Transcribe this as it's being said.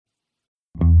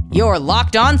Your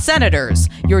Locked On Senators,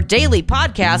 your daily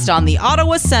podcast on the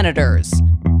Ottawa Senators.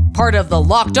 Part of the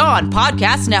Locked On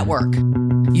Podcast Network.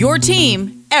 Your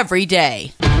team every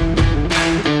day.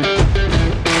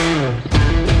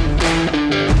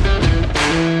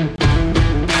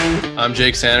 I'm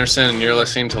Jake Sanderson, and you're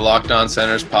listening to Locked On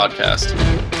Senators podcast.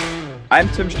 I'm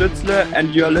Tim Stützle,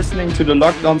 and you're listening to the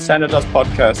Locked On Senators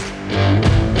podcast.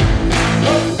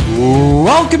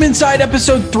 Welcome inside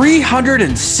episode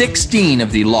 316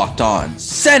 of the Locked On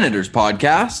Senators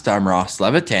podcast. I'm Ross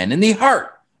Levitan in the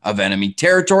heart of enemy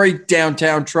territory,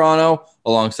 downtown Toronto,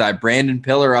 alongside Brandon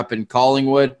Pillar up in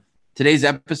Collingwood. Today's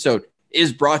episode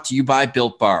is brought to you by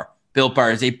Built Bar. Built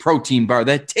Bar is a protein bar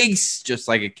that tastes just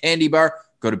like a candy bar.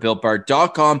 Go to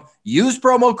BuiltBar.com, use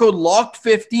promo code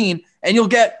LOCKED15, and you'll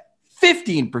get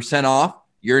 15% off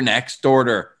your next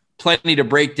order. Plenty to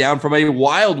break down from a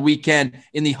wild weekend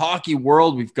in the hockey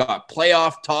world. We've got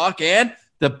playoff talk and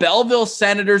the Belleville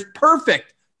Senators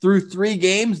perfect through 3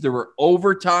 games. There were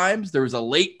overtimes. There was a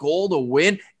late goal to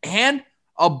win and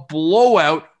a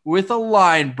blowout with a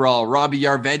line brawl. Robbie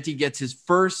Yarventi gets his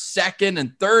first, second,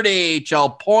 and third AHL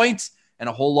points and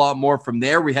a whole lot more from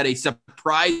there. We had a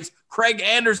surprise Craig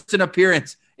Anderson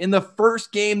appearance in the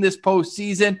first game this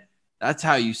postseason. That's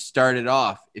how you start it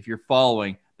off if you're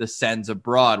following the Sens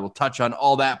abroad. We'll touch on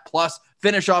all that. Plus,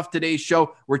 finish off today's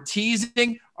show. We're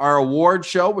teasing our award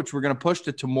show, which we're going to push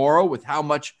to tomorrow with how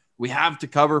much we have to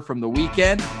cover from the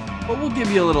weekend. But we'll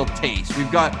give you a little taste.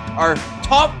 We've got our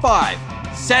top 5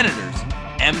 Senators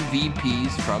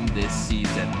MVPs from this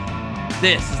season.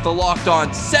 This is the Locked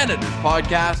On Senators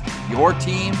podcast, your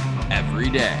team every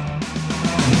day.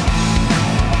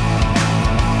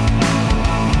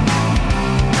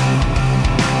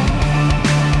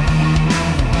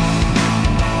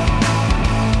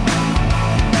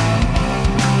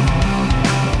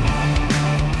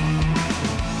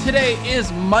 Today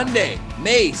is Monday,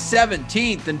 May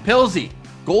 17th, and Pilsy,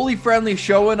 goalie-friendly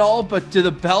show and all, but do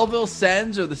the Belleville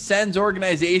Sens or the Sens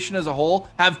organization as a whole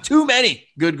have too many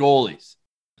good goalies?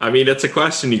 I mean, it's a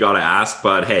question you got to ask,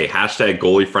 but hey, hashtag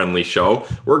goalie-friendly show.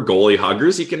 We're goalie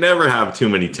huggers. You can never have too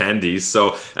many tendies.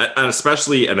 So, and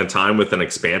especially at a time with an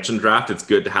expansion draft, it's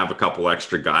good to have a couple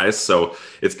extra guys. So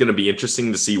it's going to be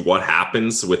interesting to see what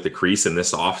happens with the crease in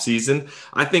this offseason.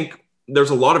 I think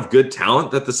there's a lot of good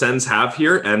talent that the Sens have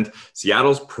here, and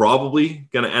Seattle's probably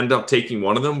going to end up taking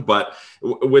one of them. But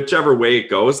whichever way it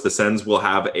goes, the Sens will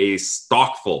have a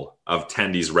stock full of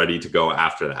tendies ready to go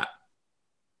after that.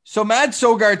 So Mads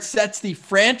Søgaard sets the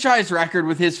franchise record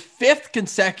with his 5th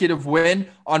consecutive win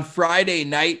on Friday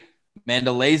night.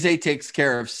 Mandalese takes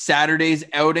care of Saturday's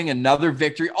outing, another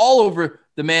victory all over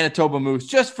the Manitoba Moose.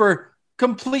 Just for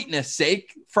completeness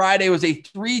sake, Friday was a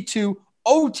 3-2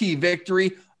 OT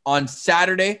victory. On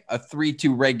Saturday, a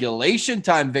 3-2 regulation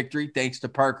time victory thanks to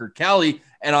Parker Kelly.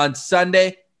 And on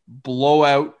Sunday,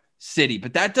 blowout city.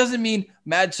 But that doesn't mean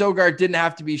Mads Søgaard didn't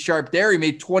have to be sharp there. He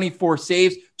made 24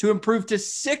 saves to improve to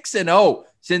 6-0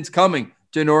 since coming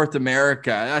to North America.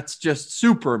 That's just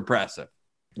super impressive.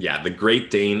 Yeah, the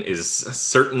Great Dane is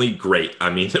certainly great. I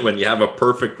mean, when you have a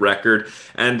perfect record,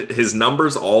 and his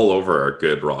numbers all over are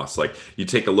good, Ross. Like, you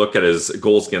take a look at his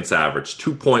goals against average,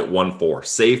 2.14,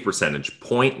 save percentage,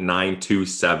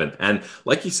 0.927. And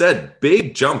like you said,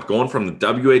 big jump going from the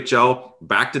WHL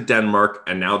back to Denmark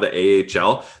and now the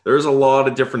AHL. There's a lot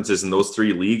of differences in those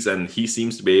 3 leagues, and he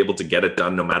seems to be able to get it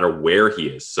done no matter where he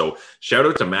is. So shout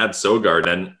out to Mads Søgaard.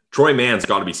 And Troy Mann's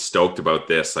got to be stoked about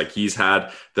this. Like, he's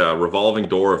had the revolving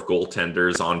door of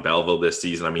goaltenders on Belleville this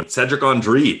season. I mean, Cedric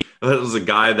Andre, that was a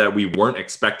guy that we weren't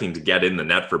expecting to get in the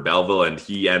net for Belleville, and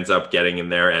he ends up getting in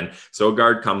there. And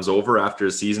Søgaard comes over after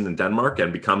a season in Denmark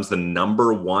and becomes the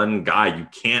number 1 guy. You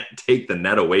can't take the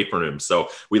net away from him. So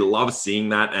we love seeing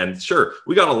that. And sure,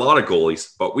 we got a lot of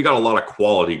goalies, but we got a lot of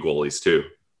quality goalies too.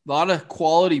 A lot of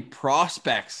quality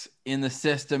prospects in the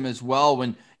system as well.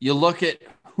 When you look at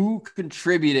who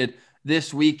contributed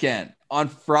this weekend on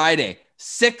Friday,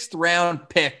 6th round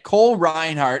pick, Cole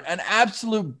Reinhardt, an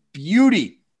absolute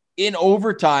beauty in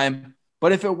overtime.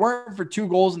 But if it weren't for 2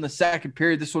 goals in the second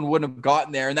period, this one wouldn't have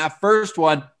gotten there. And that first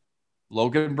one,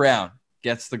 Logan Brown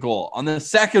gets the goal. On the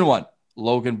second one,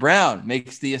 Logan Brown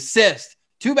makes the assist.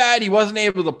 Too bad he wasn't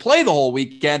able to play the whole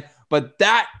weekend, but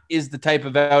that is the type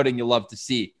of outing you love to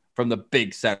see from the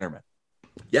big centerman.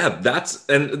 Yeah,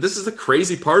 and this is the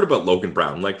crazy part about Logan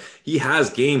Brown. Like, he has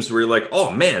games where you're like, oh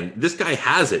man, this guy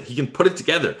has it. He can put it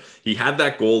together. He had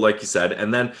that goal, like you said.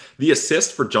 And then the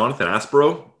assist for Jonathan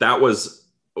Aspero, that was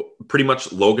pretty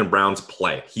much Logan Brown's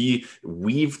play. He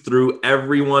weaved through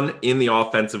everyone in the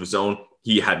offensive zone.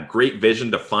 He had great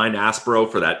vision to find Aspero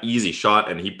for that easy shot,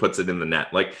 and he puts it in the net.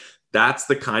 Like, That's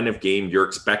the kind of game you're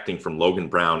expecting from Logan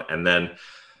Brown. And then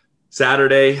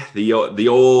Saturday, the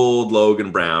old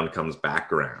Logan Brown comes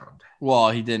back around.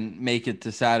 Well, he didn't make it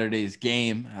to Saturday's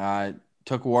game.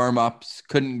 Took warm-ups,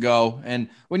 couldn't go. And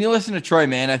when you listen to Troy,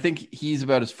 man, I think he's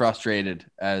about as frustrated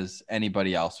as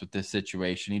anybody else with this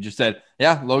situation. He just said,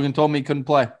 yeah, Logan told me he couldn't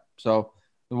play. So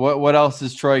what else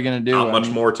is Troy going to do? Not much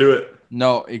more to it.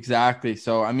 No, exactly.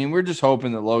 So, I mean, we're just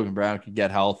hoping that Logan Brown can get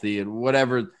healthy and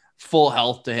whatever full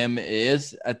health to him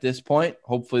is at this point,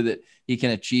 hopefully that he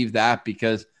can achieve that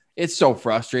because it's so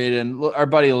frustrating. And our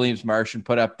buddy Aleems Martian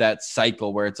put up that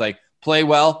cycle where it's like, play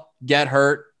well, get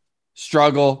hurt,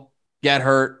 struggle, get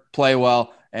hurt, play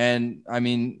well. And I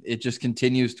mean, it just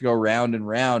continues to go round and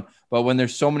round. But when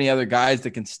there's so many other guys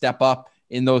that can step up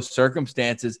in those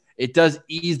circumstances, it does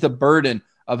ease the burden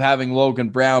of having Logan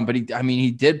Brown. But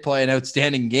he did play an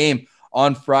outstanding game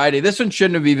on Friday. This one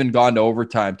shouldn't have even gone to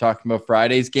overtime. Talking about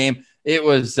Friday's game, it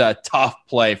was a tough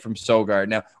play from Sogard.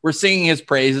 Now, we're singing his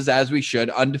praises as we should,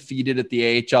 undefeated at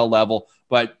the AHL level,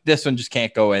 but this one just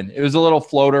can't go in. It was a little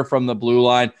floater from the blue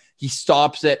line. He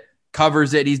stops it,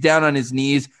 covers it. He's down on his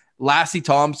knees. Lassie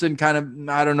Thompson kind of,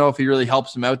 I don't know if he really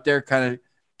helps him out there, kind of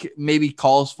maybe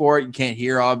calls for it. You can't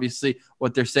hear, obviously,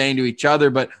 what they're saying to each other,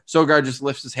 but Sogard just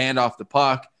lifts his hand off the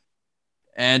puck,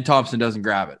 and Thompson doesn't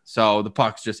grab it. So the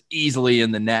puck's just easily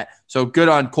in the net. So good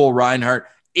on Cole Reinhardt,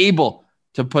 able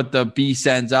to put the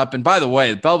B-Sens up. And by the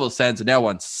way, the Belleville Sens have now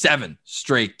won 7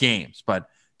 straight games. But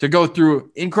to go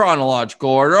through in chronological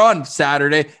order, on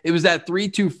Saturday, it was that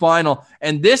 3-2 final.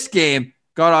 And this game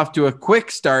got off to a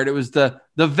quick start. It was the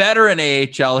veteran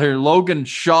AHL here, Logan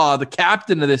Shaw, the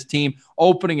captain of this team,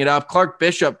 opening it up. Clark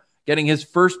Bishop getting his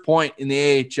first point in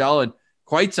the AHL in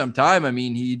quite some time. I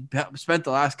mean, he spent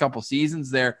the last couple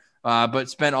seasons there, but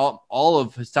spent all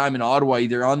of his time in Ottawa,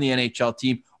 either on the NHL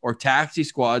team or taxi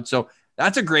squad. So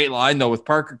that's a great line, though, with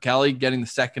Parker Kelly getting the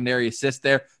secondary assist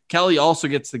there. Kelly also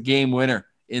gets the game winner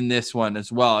in this one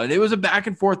as well. And it was a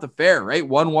back-and-forth affair, right?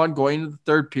 1-1 going into the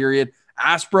third period.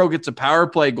 Aspro gets a power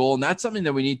play goal, and that's something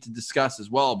that we need to discuss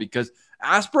as well because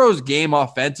Aspro's game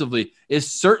offensively is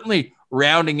certainly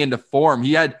rounding into form.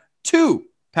 He had 2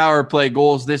 power play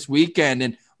goals this weekend,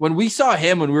 and when we saw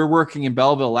him when we were working in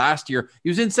Belleville last year, he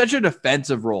was in such a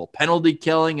defensive role, penalty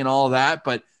killing and all that,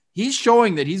 but he's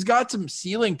showing that he's got some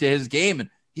ceiling to his game, and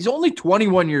he's only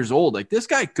 21 years old. Like, this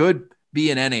guy could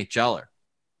be an NHLer.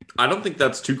 I don't think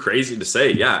that's too crazy to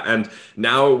say. Yeah. And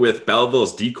now with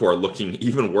Belleville's decor looking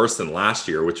even worse than last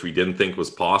year, which we didn't think was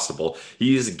possible,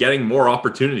 he's getting more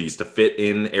opportunities to fit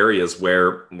in areas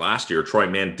where last year Troy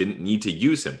Mann didn't need to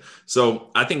use him. So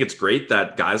I think it's great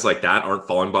that guys like that aren't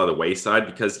falling by the wayside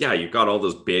because, yeah, you've got all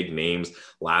those big names,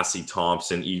 Lassie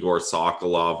Thompson, Igor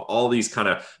Sokolov, all these kind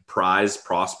of prize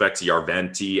prospects,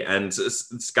 Yarventi, and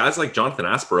guys like Jonathan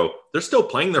Aspero, they're still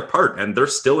playing their part and they're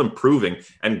still improving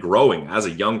and growing as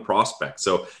a young prospect.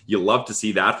 So you love to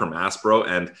see that from Aspero.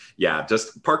 And yeah,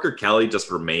 just Parker Kelly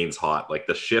just remains hot. Like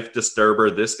the shift disturber,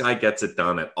 this guy gets it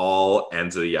done at all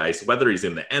ends of the ice, whether he's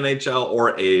in the NHL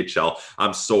or AHL.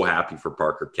 I'm so happy for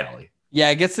Parker Kelly.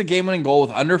 Yeah, gets the game-winning goal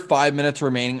with under 5 minutes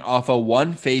remaining off a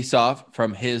one face-off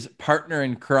from his partner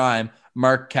in crime,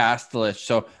 Mark Kastelich.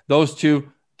 So those two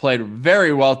played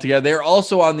very well together. They're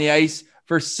also on the ice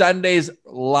for Sunday's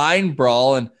line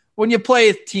brawl. And when you play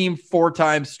a team 4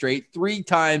 times straight, 3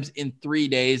 times in 3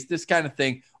 days, this kind of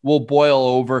thing will boil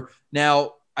over.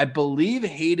 Now, I believe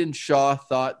Hayden Shaw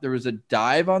thought there was a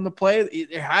dive on the play.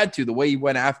 It had to, the way he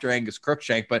went after Angus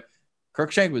Crookshank, but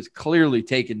Crookshank was clearly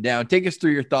taken down. Take us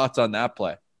through your thoughts on that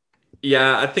play.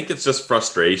 Yeah, I think it's just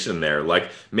frustration there.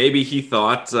 Like maybe he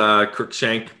thought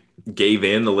Crookshank gave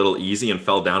in a little easy and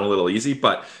fell down a little easy,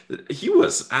 but he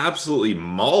was absolutely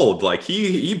mauled. Like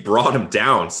he brought him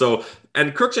down. So,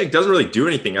 and Crookshank doesn't really do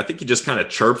anything. I think he just kind of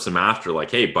chirps him after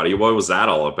like, hey buddy, what was that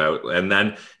all about? And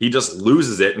then he just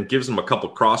loses it and gives him a couple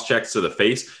cross checks to the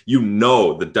face. You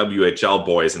know, the WHL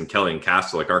boys and Kelly and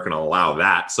Kastelich aren't going to allow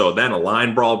that. So then a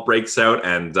line brawl breaks out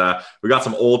and we got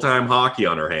some old time hockey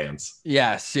on our hands.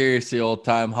 Yeah, seriously, old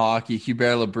time hockey.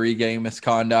 Hubert Labrie getting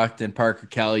misconduct and Parker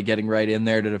Kelly getting right in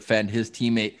there to defend his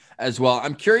teammate as well.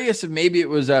 I'm curious if maybe it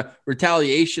was a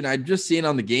retaliation. I'd just seen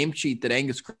on the game sheet that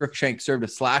Angus Crookshank served a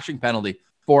slashing penalty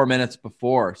 4 minutes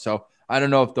before. So I don't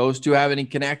know if those two have any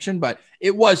connection, but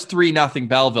it was 3-0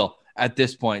 Belleville at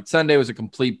this point. Sunday was a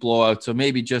complete blowout. So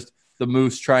maybe just the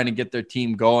Moose trying to get their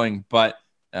team going, but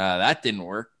that didn't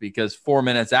work because 4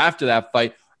 minutes after that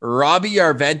fight, Robbie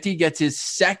Yarventi gets his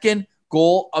second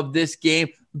goal of this game.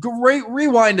 Great.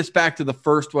 Rewind us back to the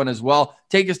first one as well.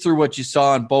 Take us through what you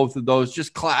saw on both of those.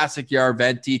 Just classic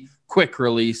Yarventi, quick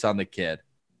release on the kid.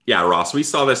 Yeah, Ross, we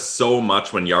saw this so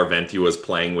much when Järventie was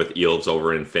playing with Ilves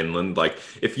over in Finland. Like,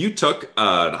 if you took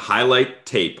a highlight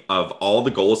tape of all the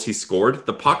goals he scored,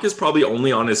 the puck is probably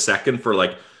only on his second for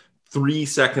like 3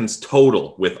 seconds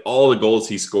total with all the goals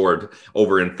he scored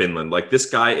over in Finland. Like, this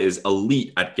guy is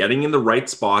elite at getting in the right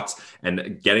spots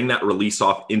and getting that release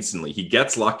off instantly. He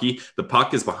gets lucky. The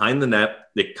puck is behind the net.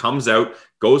 It comes out,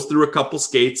 goes through a couple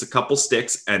skates, a couple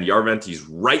sticks, and Järventie's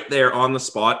right there on the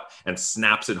spot and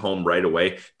snaps it home right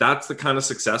away. That's the kind of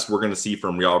success we're going to see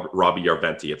from Robbie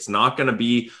Järventie. It's not going to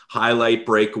be highlight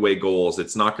breakaway goals.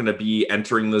 It's not going to be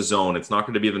entering the zone. It's not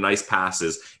going to be the nice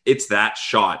passes. It's that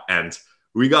shot. And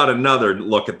we got another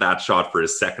look at that shot for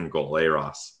his second goal,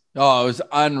 Ross? Oh, it was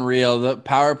unreal. The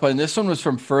power play. And this one was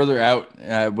from further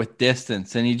out with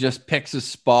distance, and he just picks a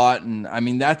spot. And I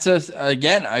mean, that's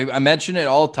again, I mention it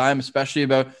all the time, especially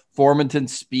about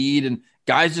Formenton's speed, and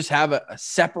guys just have a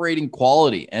separating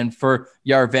quality. And for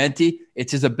Järventie,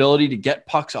 it's his ability to get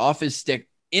pucks off his stick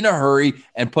in a hurry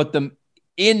and put them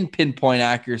in pinpoint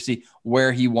accuracy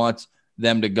where he wants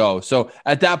them to go. So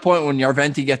at that point, when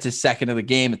Järventie gets his second of the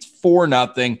game, it's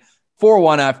 4-0,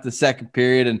 4-1 after the second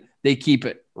period, and they keep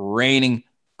it raining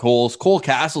goals. Cole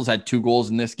Castles had 2 goals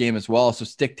in this game as well, so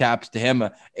stick taps to him,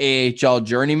 a AHL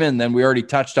journeyman. And then we already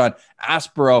touched on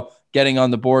Aspero getting on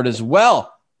the board as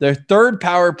well. Their third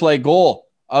power play goal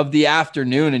of the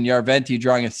afternoon, and Järventie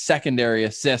drawing a secondary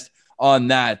assist on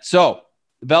that. So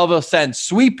the Belleville Sens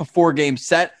sweep a 4-game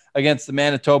set against the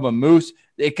Manitoba Moose.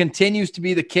 It continues to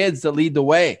be the kids that lead the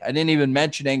way. I didn't even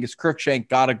mention Angus Crookshank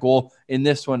got a goal in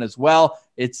this one as well.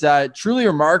 It's truly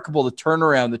remarkable the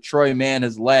turnaround that Troy Mann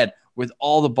has led with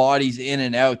all the bodies in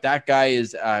and out. That guy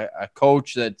is a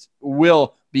coach that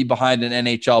will be behind an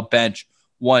NHL bench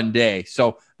one day.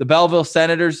 So the Belleville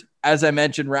Senators, as I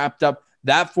mentioned, wrapped up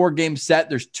that 4-game set.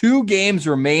 There's 2 games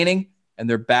remaining, and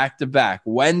they're back-to-back,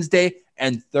 Wednesday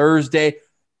and Thursday.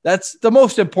 That's the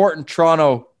most important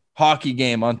Toronto hockey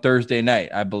game on Thursday night,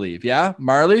 I believe. Yeah,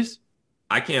 Marlies?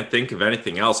 I can't think of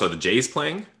anything else. Are the Jays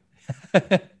playing?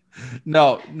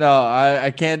 No,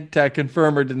 I can't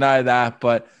confirm or deny that,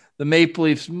 but the Maple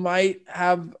Leafs might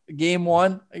have game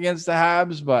 1 against the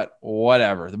Habs, but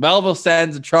whatever. The Belleville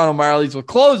Sens and Toronto Marlies will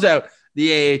close out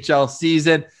the AHL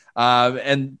season.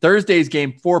 And Thursday's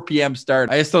game, 4 p.m. start.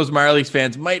 I guess those Marlies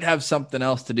fans might have something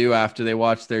else to do after they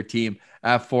watch their team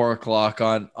at 4 o'clock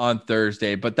on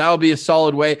Thursday. But that'll be a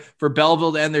solid way for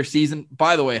Belleville to end their season.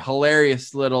 By the way,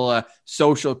 hilarious little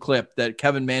social clip that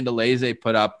Kevin Mandalese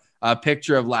put up. A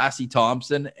picture of Lassie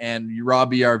Thompson and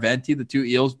Robbie Järventie, the 2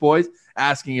 Eels boys,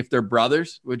 asking if they're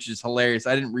brothers, which is hilarious.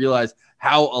 I didn't realize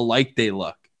how alike they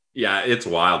look. Yeah, it's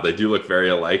wild. They do look very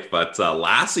alike, but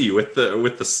Lassie with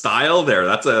the style there,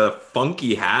 that's a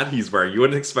funky hat he's wearing. You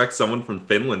wouldn't expect someone from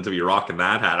Finland to be rocking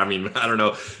that hat. I mean, I don't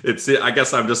know. I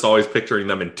guess I'm just always picturing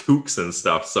them in toques and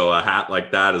stuff, so a hat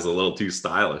like that is a little too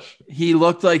stylish. He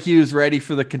looked like he was ready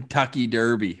for the Kentucky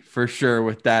Derby for sure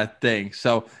with that thing.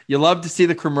 So you love to see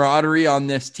the camaraderie on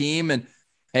this team. And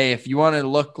hey, if you want to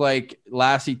look like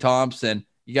Lassie Thompson,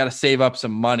 you got to save up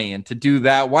some money. And to do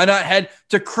that, why not head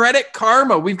to Credit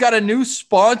Karma? We've got a new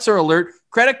sponsor alert.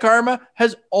 Credit Karma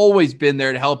has always been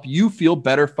there to help you feel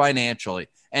better financially.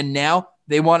 And now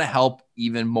they want to help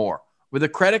even more. With a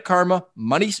Credit Karma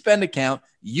money spend account,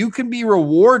 you can be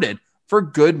rewarded for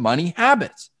good money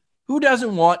habits. Who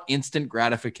doesn't want instant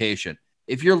gratification?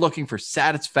 If you're looking for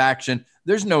satisfaction,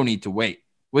 there's no need to wait.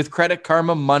 With Credit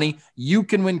Karma Money, you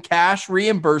can win cash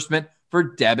reimbursement for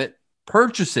debit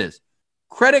purchases.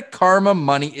 Credit Karma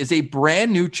Money is a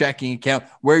brand new checking account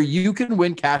where you can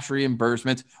win cash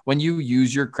reimbursements when you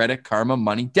use your Credit Karma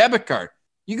Money debit card.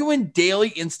 You can win daily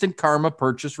instant Karma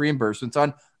purchase reimbursements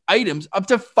on items up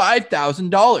to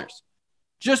 $5,000.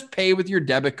 Just pay with your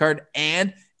debit card,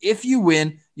 and if you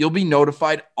win, you'll be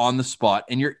notified on the spot,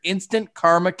 and your instant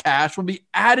Karma cash will be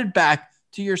added back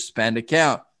to your spend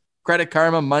account. Credit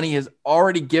Karma Money has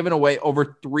already given away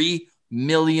over $3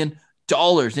 million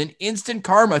in instant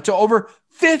Karma to over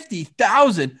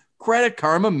 50,000 Credit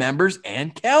Karma members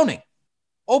and counting.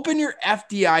 Open your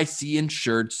FDIC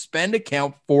insured spend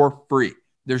account for free.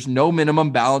 There's no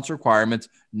minimum balance requirements,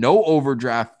 no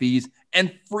overdraft fees,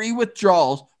 and free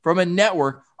withdrawals from a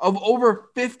network of over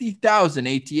 50,000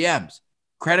 ATMs.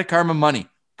 Credit Karma Money.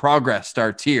 Progress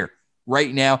starts here.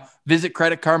 Right now, visit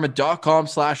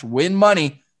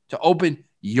creditkarma.com/winmoney to open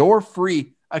your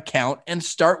free account and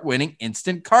start winning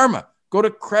instant Karma. Go to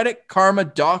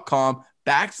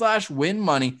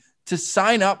creditkarma.com/winmoney to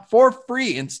sign up for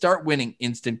free and start winning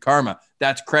instant Karma.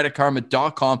 That's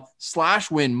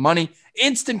creditkarma.com/winmoney.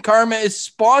 Instant Karma is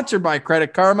sponsored by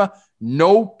Credit Karma.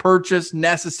 No purchase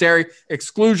necessary.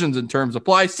 Exclusions and terms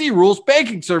apply. See rules.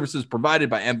 Banking services provided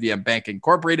by MVM Bank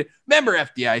Incorporated. Member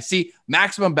FDIC.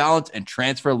 Maximum balance and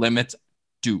transfer limits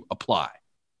do apply.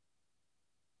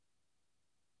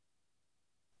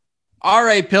 All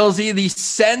right, Pilsy, the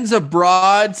Sens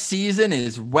Abroad season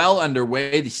is well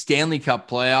underway. The Stanley Cup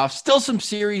playoffs. Still some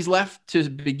series left to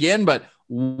begin, but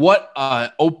what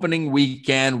opening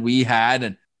weekend we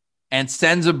had. And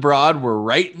Sens Abroad were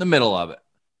right in the middle of it.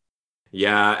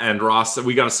 Yeah, and Ross,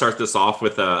 we got to start this off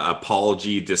with a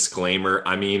apology disclaimer.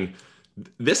 I mean,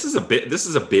 this is a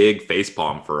big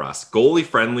facepalm for us. Goalie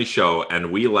friendly show,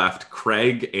 and we left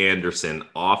Craig Anderson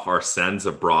off our Sens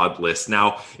Abroad list.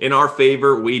 Now, in our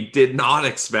favor, we did not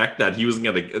expect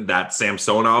that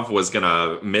Samsonov was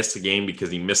gonna miss a game because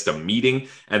he missed a meeting,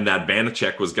 and that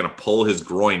Vanacek was gonna pull his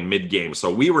groin mid-game. So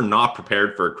we were not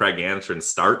prepared for Craig Anderson's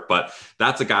start, but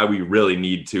that's a guy we really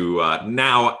need to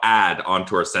now add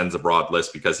onto our Sens Abroad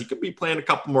list because he could be playing a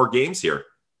couple more games here.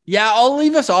 Yeah, I'll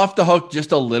leave us off the hook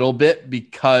just a little bit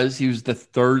because he was the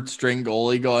third string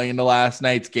goalie going into last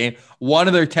night's game. One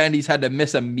of their attendees had to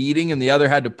miss a meeting and the other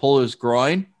had to pull his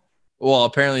groin. Well,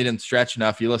 apparently he didn't stretch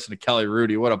enough. You listen to Kelly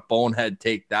Rudy. What a bonehead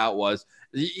take that was.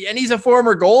 And he's a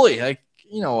former goalie. Like,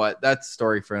 you know what? That's a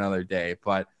story for another day.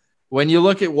 But when you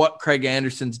look at what Craig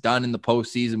Anderson's done in the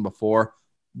postseason before,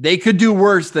 they could do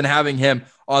worse than having him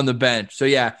on the bench. So,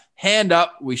 yeah, hand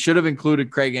up. We should have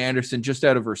included Craig Anderson just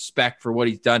out of respect for what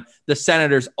he's done. The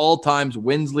Senators all-time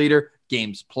wins leader,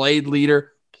 games played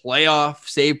leader, playoff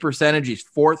save percentage. He's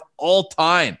fourth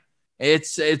all-time.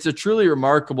 It's a truly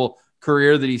remarkable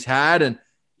career that he's had, and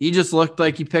he just looked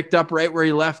like he picked up right where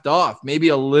he left off. Maybe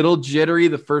a little jittery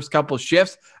the first couple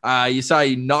shifts. You saw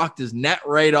he knocked his net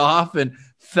right off and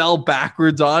fell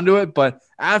backwards onto it. But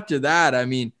after that, I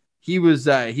mean, he was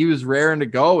raring to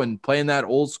go and playing that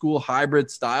old school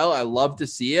hybrid style. I love to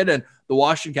see it. And the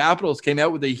Washington Capitals came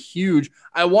out with a huge,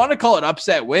 I want to call it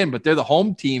upset win, but they're the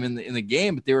home team in the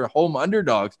game, but they were home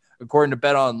underdogs according to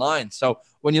Bet Online. So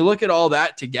when you look at all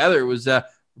that together, it was a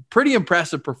pretty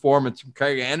impressive performance from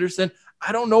Craig Anderson.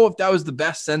 I don't know if that was the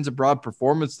best Sens Abroad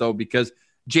performance though, because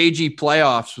JG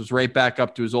playoffs was right back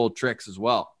up to his old tricks as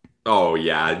well. Oh,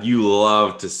 yeah. You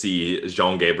love to see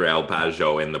Jean-Gabriel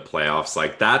Pageau in the playoffs.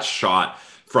 Like, that shot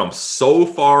from so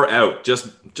far out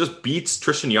just beats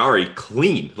Tristan Jarry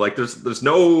clean. Like, there's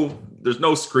no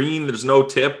screen, there's no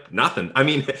tip, nothing. I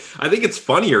mean, I think it's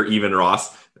funnier even,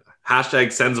 Ross.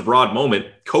 Hashtag Sens Abroad moment.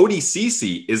 Cody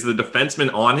Ceci is the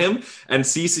defenseman on him. And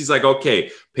Ceci's like,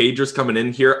 okay, Pager's coming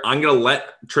in here. I'm going to let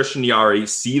Tristan Jarry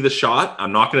see the shot.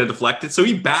 I'm not going to deflect it. So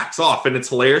he backs off. And it's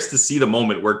hilarious to see the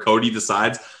moment where Cody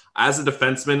decides, as a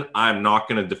defenseman, I'm not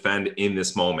going to defend in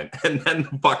this moment. And then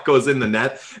the puck goes in the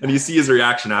net and you see his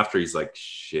reaction after. He's like,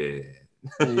 shit.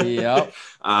 Yep.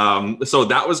 So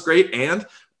that was great. And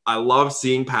I love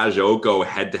seeing Pageau go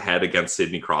head to head against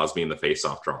Sidney Crosby in the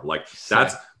faceoff draw. Like,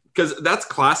 that's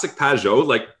classic Pageau.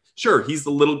 Like, sure, he's the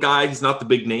little guy. He's not the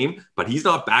big name, but he's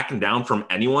not backing down from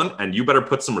anyone. And you better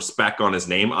put some respect on his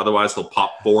name. Otherwise, he'll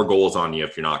pop 4 goals on you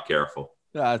if you're not careful.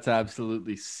 That's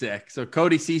absolutely sick. So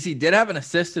Cody Ceci did have an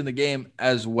assist in the game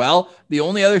as well. The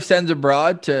only other Sens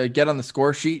Abroad to get on the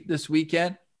score sheet this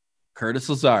weekend, Curtis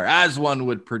Lazar, as one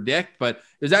would predict. But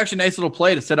it was actually a nice little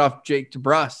play to set off Jake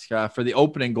DeBrusk for the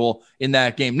opening goal in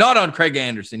that game. Not on Craig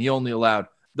Anderson. He only allowed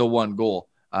the 1 goal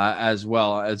as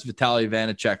well as Vitaly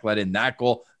Vanacek let in that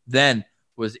goal, then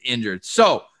was injured.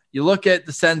 So you look at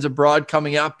the Sens Abroad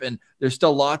coming up, and there's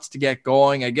still lots to get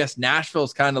going. I guess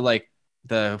Nashville's kind of like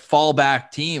the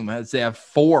fallback team as they have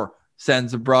 4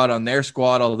 Sens Abroad on their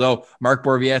squad, although Mark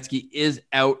Borowiecki is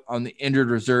out on the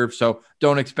injured reserve. So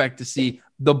don't expect to see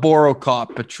the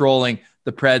Borocop patrolling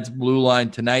the Preds blue line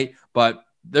tonight, but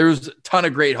there's a ton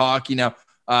of great hockey. Now,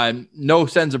 no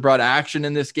Sens Abroad action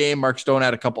in this game. Mark Stone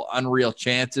had a couple unreal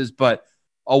chances, but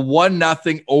a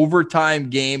 1-0 overtime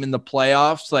game in the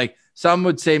playoffs. Like, some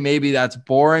would say maybe that's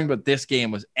boring, but this game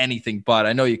was anything but.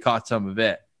 I know you caught some of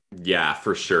it. Yeah,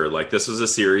 for sure. Like, this was a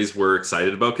series we're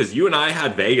excited about because you and I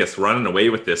had Vegas running away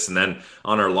with this. And then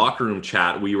on our locker room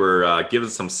chat, we were given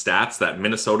some stats that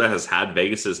Minnesota has had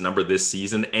Vegas's number this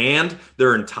season and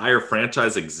their entire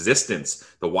franchise existence.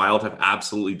 The Wild have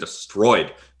absolutely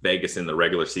destroyed Vegas in the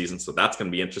regular season. So that's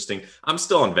going to be interesting. I'm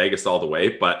still on Vegas all the way,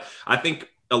 but I think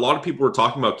a lot of people were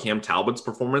talking about Cam Talbot's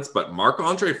performance, but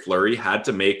Marc-Andre Fleury had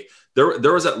to make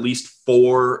there was at least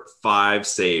 4-5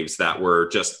 saves that were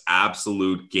just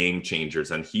absolute game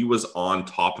changers. And he was on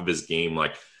top of his game.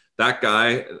 Like, That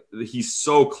guy, he's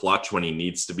so clutch when he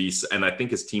needs to be. And I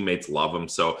think his teammates love him.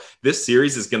 So this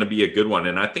series is going to be a good one.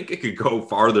 And I think it could go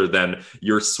farther than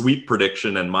your sweep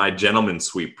prediction and my gentleman's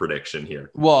sweep prediction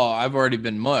here. Well, I've already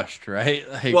been mushed, right?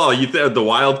 Well, you think the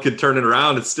Wild could turn it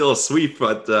around. It's still a sweep,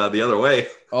 but the other way.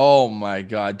 Oh my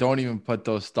God. Don't even put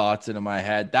those thoughts into my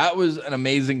head. That was an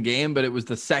amazing game, but it was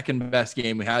the second best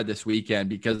game we had this weekend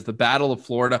because the Battle of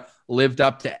Florida lived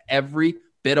up to every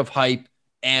bit of hype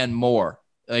and more.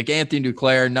 Like Anthony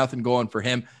Duclair, nothing going for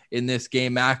him in this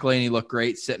game. McElhinney looked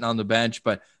great sitting on the bench,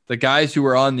 but the guys who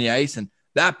were on the ice and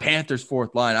that Panthers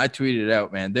fourth line, I tweeted it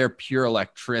out, man. They're pure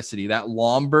electricity. That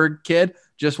Lomberg kid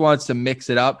just wants to mix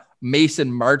it up. Mason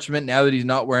Marchment, now that he's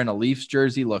not wearing a Leafs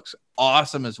jersey, looks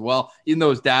awesome as well. Even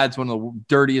though his dad's one of the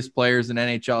dirtiest players in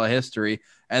NHL history.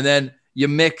 And then you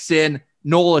mix in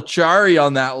Noel Acciari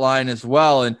on that line as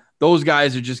well. And those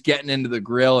guys are just getting into the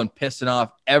grill and pissing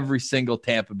off every single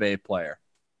Tampa Bay player.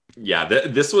 Yeah,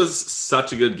 this was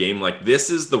such a good game. Like, this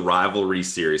is the rivalry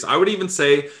series. I would even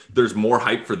say there's more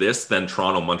hype for this than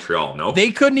Toronto-Montreal. No?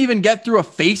 They couldn't even get through a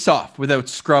face-off without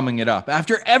scrumming it up.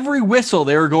 After every whistle,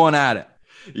 they were going at it.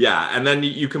 Yeah, and then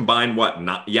you combine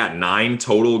 9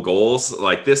 total goals.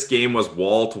 Like, this game was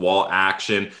wall-to-wall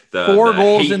action. Four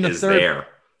goals hate in the is third. there.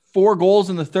 4 goals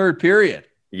in the third period.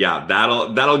 Yeah,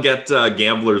 that'll get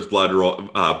gamblers' blood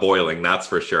boiling, that's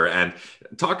for sure. And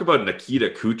talk about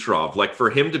Nikita Kucherov. Like, for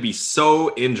him to be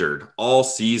so injured all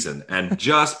season and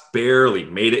just barely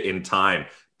made it in time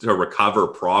to recover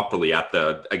properly at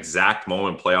the exact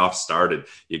moment playoffs started,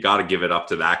 you got to give it up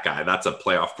to that guy. That's a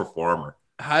playoff performer.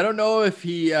 I don't know if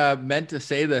he meant to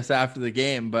say this after the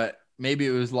game, but maybe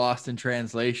it was lost in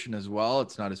translation as well.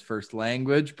 It's not his first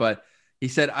language, but he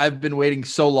said, I've been waiting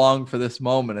so long for this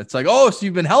moment. It's like, oh, so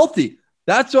you've been healthy.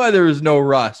 That's why there was no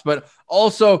rust. But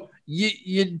also,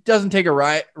 it doesn't take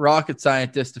a rocket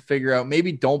scientist to figure out,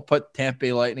 maybe don't put Tampa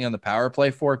Bay Lightning on the power play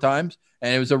 4 times.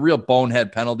 And it was a real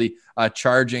bonehead penalty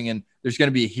charging. And there's going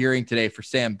to be a hearing today for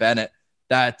Sam Bennett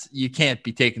that you can't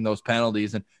be taking those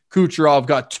penalties. And Kucherov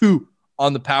got 2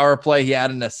 on the power play. He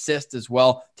had an assist as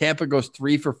well. Tampa goes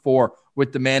 3 for 4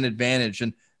 with the man advantage.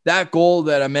 And that goal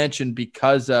that I mentioned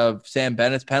because of Sam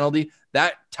Bennett's penalty,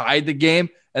 that tied the game.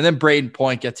 And then Braden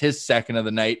Point gets his second of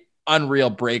the night. Unreal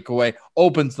breakaway,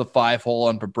 opens the 5-hole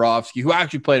on Bobrovsky, who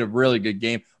actually played a really good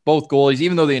game. Both goalies,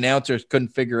 even though the announcers couldn't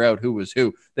figure out who was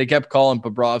who, they kept calling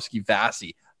Bobrovsky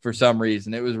Vasi for some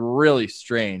reason. It was really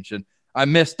strange. And I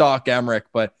miss Doc Emmerich.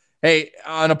 But hey,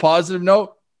 on a positive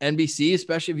note, NBC,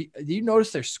 especially, did you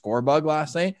notice their score bug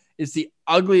last night? It's the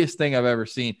ugliest thing I've ever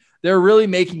seen. They're really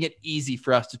making it easy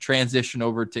for us to transition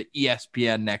over to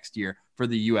ESPN next year for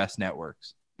the US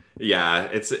networks. Yeah,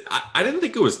 I didn't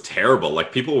think it was terrible.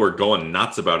 Like, people were going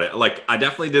nuts about it. Like, I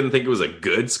definitely didn't think it was a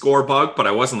good score bug, but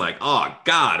I wasn't like, oh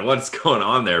God, what's going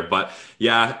on there? But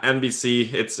yeah,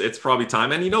 NBC, it's probably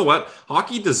time. And you know what?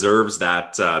 Hockey deserves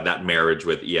that marriage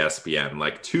with ESPN.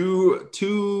 Like,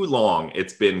 too long,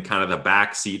 it's been kind of the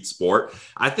backseat sport.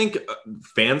 I think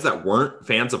fans that weren't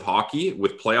fans of hockey,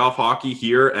 with playoff hockey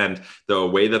here and the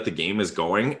way that the game is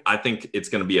going, I think it's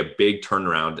going to be a big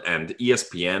turnaround. And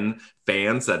ESPN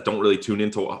fans that don't really tune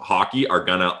into hockey are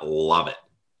gonna love it.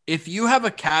 If you have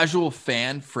a casual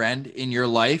fan friend in your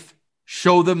life,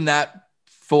 show them that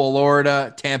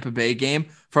Florida Tampa Bay game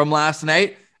from last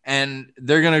night, and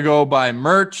they're gonna go buy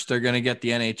merch. They're gonna get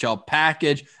the NHL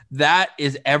package. That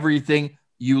is everything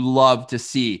you love to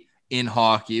see in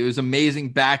hockey. It was amazing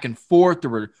back and forth. There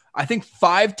were, I think,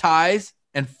 5 ties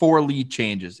and 4 lead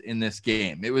changes in this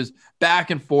game. It was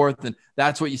back and forth, and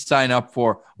that's what you sign up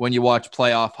for when you watch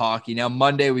playoff hockey. Now,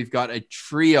 Monday, we've got a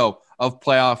trio of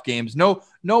playoff games. No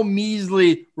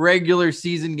measly regular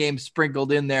season games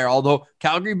sprinkled in there, although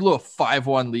Calgary blew a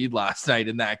 5-1 lead last night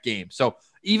in that game. So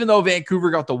even though Vancouver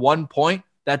got the 1 point,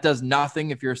 that does nothing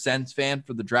if you're a Sens fan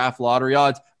for the draft lottery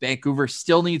odds. Vancouver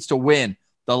still needs to win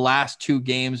the last 2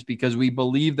 games because we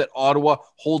believe that Ottawa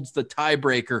holds the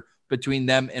tiebreaker between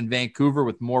them and Vancouver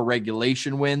with more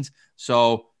regulation wins.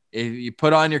 So if you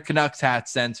put on your Canucks hat,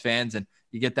 Sens fans, and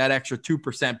you get that extra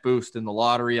 2% boost in the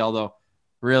lottery, although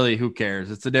really, who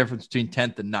cares? It's the difference between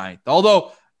 10th and 9th.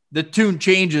 Although the tune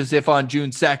changes if on June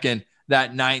 2nd,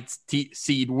 that 9th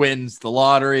seed wins the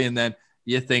lottery, and then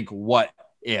you think, what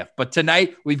if? But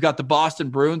tonight, we've got the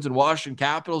Boston Bruins and Washington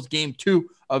Capitals. Game 2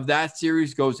 of that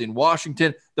series goes in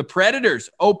Washington. The Predators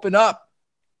open up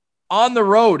on the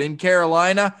road in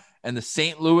Carolina, and the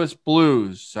St. Louis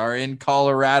Blues are in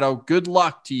Colorado. Good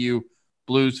luck to you,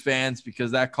 Blues fans,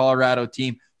 because that Colorado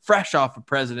team, fresh off a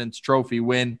President's Trophy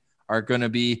win, are going to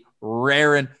be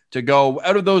raring to go.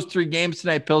 Out of those 3 games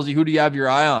tonight, Pilsy, who do you have your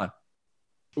eye on?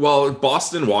 Well,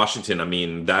 Boston, Washington, I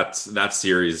mean, that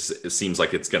series, it seems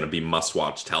like it's going to be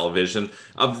must-watch television.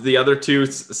 Of the other two,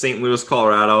 St. Louis,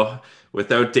 Colorado,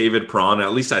 without David Perron,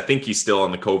 at least I think he's still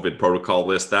on the COVID protocol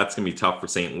list. That's going to be tough for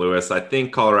St. Louis. I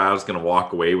think Colorado's going to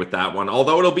walk away with that one,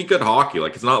 although it'll be good hockey.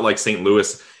 Like, it's not like St.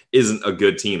 Louis isn't a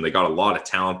good team. They got a lot of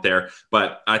talent there.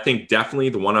 But I think definitely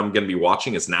the one I'm going to be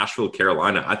watching is Nashville,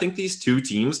 Carolina. I think these two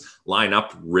teams line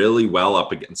up really well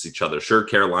up against each other. Sure,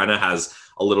 Carolina has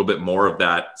a little bit more of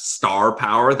that star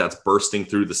power that's bursting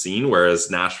through the scene,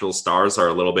 whereas Nashville Stars are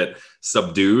a little bit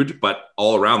subdued, but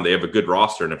all around they have a good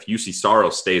roster. And if UC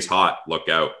Saros stays hot, look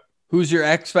out. Who's your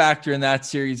X factor in that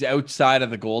series outside of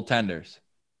the goaltenders?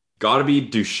 Got to be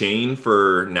Duchesne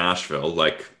for Nashville.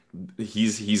 Like,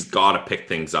 he's got to pick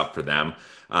things up for them.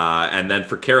 And then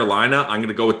for Carolina, I'm going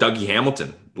to go with Dougie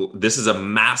Hamilton. This is a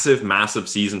massive, massive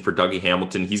season for Dougie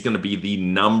Hamilton. He's going to be the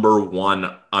number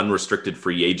one unrestricted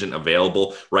free agent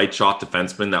available, right shot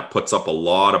defenseman that puts up a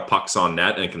lot of pucks on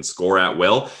net and can score at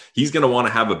will. He's going to want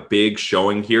to have a big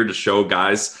showing here to show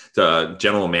guys, to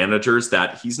general managers,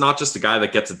 that he's not just a guy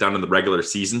that gets it done in the regular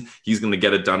season. He's going to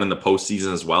get it done in the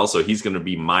postseason as well. So he's going to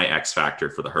be my X factor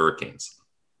for the Hurricanes.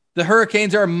 The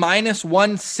Hurricanes are minus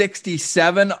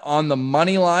 167 on the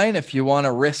money line. If you want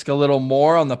to risk a little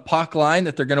more on the puck line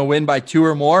that they're going to win by 2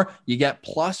 or more, you get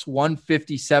plus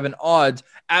 157 odds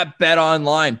at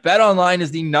BetOnline. BetOnline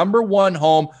is the number one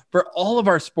home for all of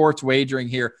our sports wagering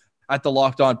here at the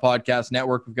Locked On Podcast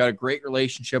Network. We've got a great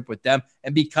relationship with them.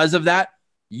 And because of that,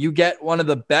 you get one of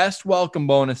the best welcome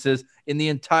bonuses in the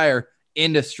entire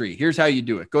industry. Here's how you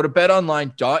do it. Go to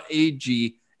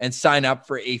betonline.ag and sign up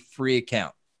for a free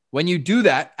account. When you do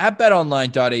that at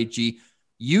betonline.ag,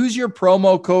 use your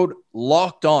promo code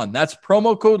Locked On. That's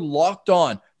promo code Locked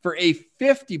On for a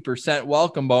 50%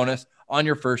 welcome bonus on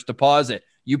your first deposit.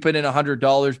 You put in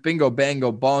 $100, bingo,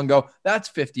 bango, bongo. That's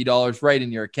 $50 right in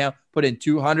your account. Put in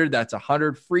 $200, that's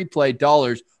 $100 free play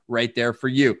dollars right there for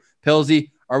you.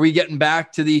 Pilsy, are we getting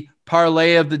back to the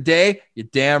parlay of the day? You're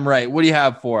damn right. What do you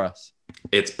have for us?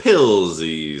 It's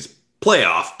Pilsy's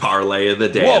playoff parlay of the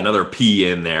day. Whoa. Another P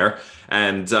in there.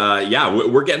 And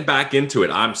we're getting back into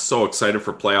it. I'm so excited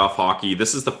for playoff hockey.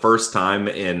 This is the first time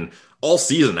in all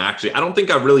season, actually. I don't think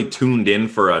I've really tuned in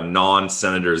for a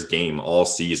non-Senators game all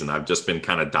season. I've just been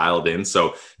kind of dialed in.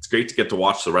 So it's great to get to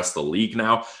watch the rest of the league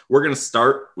now. We're going to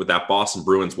start with that Boston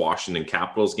Bruins Washington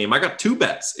Capitals game. I got 2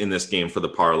 bets in this game for the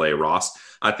parlay, Ross.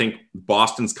 I think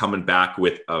Boston's coming back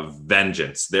with a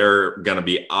vengeance. They're going to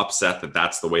be upset that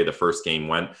that's the way the first game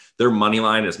went. Their money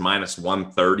line is minus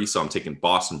 130, so I'm taking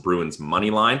Boston Bruins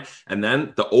money line. And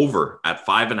then the over at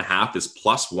 5.5 is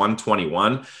plus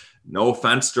 121. No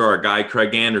offense to our guy,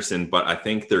 Craig Anderson, but I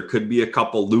think there could be a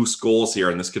couple loose goals here,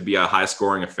 and this could be a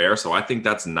high-scoring affair. So I think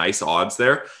that's nice odds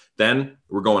there. Then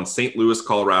we're going St. Louis,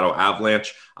 Colorado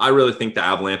Avalanche. I really think the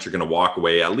Avalanche are going to walk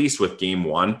away, at least with game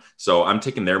 1. So I'm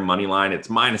taking their money line.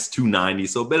 It's minus 290,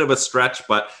 so a bit of a stretch,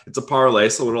 but it's a parlay,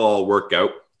 so it'll all work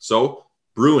out. So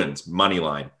Bruins money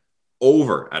line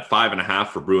over at 5.5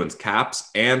 for Bruins Caps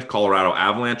and Colorado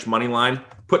Avalanche money line.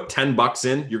 Put $10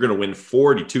 in, you're going to win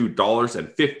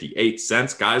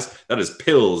 $42.58. Guys, that is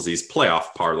Pilsy's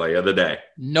playoff parlay of the day.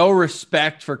 No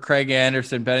respect for Craig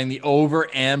Anderson betting the over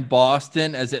and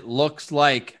Boston, as it looks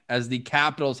like as the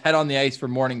Capitals head on the ice for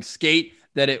morning skate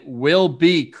that it will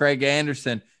be Craig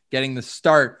Anderson getting the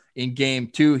start in game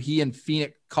 2. He and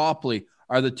Phoenix Copley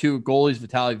are the 2 goalies.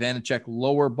 Vitaly Vanacek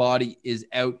lower body is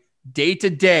out day to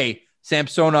day.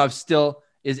 Samsonov still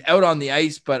is out on the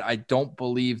ice, but I don't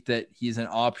believe that he's an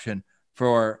option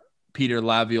for Peter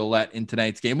Laviolette in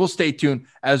tonight's game. We'll stay tuned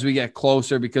as we get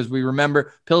closer, because we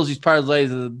remember Pilsy's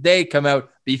parlays of the day come out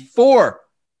before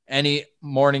any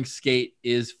morning skate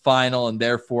is final, and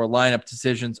therefore lineup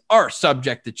decisions are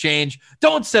subject to change.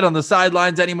 Don't sit on the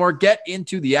sidelines anymore. Get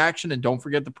into the action, and don't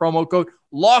forget the promo code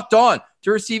Locked On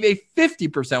to receive a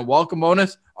 50% welcome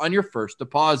bonus on your first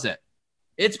deposit.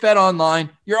 It's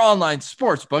BetOnline, your online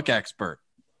sportsbook expert.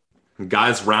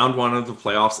 Guys, round 1 of the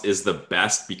playoffs is the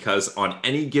best because on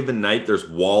any given night, there's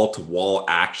wall-to-wall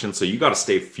action. So you got to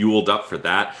stay fueled up for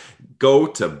that. Go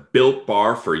to Built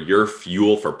Bar for your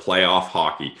fuel for playoff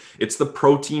hockey. It's the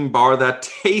protein bar that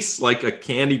tastes like a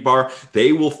candy bar.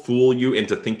 They will fool you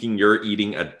into thinking you're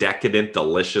eating a decadent,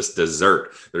 delicious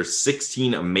dessert. There's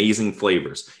 16 amazing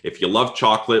flavors. If you love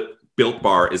chocolate, Built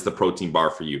Bar is the protein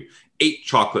bar for you. 8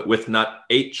 chocolate with nut,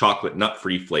 8 chocolate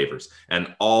nut-free flavors.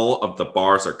 And all of the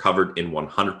bars are covered in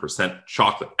 100%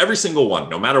 chocolate. Every single one,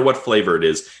 no matter what flavor it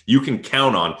is, you can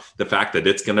count on the fact that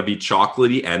it's going to be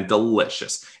chocolatey and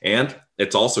delicious. And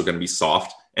it's also going to be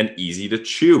soft and easy to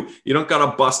chew. You don't got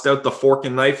to bust out the fork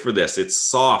and knife for this. It's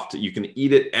soft. You can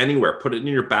eat it anywhere. Put it in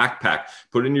your backpack,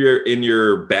 put it in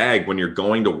your bag when you're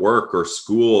going to work or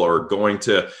school or going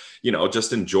to,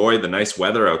 just enjoy the nice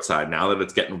weather outside now that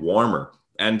it's getting warmer.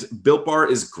 And Built Bar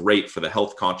is great for the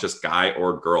health conscious guy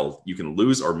or girl. You can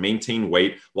lose or maintain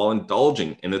weight while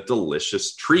indulging in a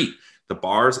delicious treat. The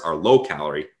bars are low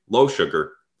calorie, low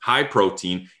sugar, high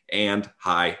protein, and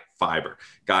high fiber.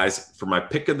 Guys, for my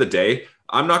pick of the day,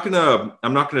 I'm not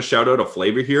gonna shout out a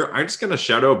flavor here. I'm just gonna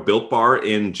shout out Built Bar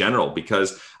in general,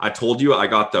 because I told you I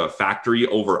got the factory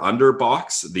over under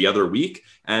box the other week,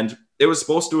 and it was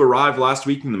supposed to arrive last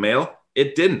week in the mail.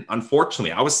 It didn't,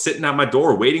 unfortunately. I was sitting at my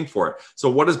door waiting for it. So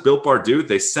what does Built Bar do?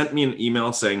 They sent me an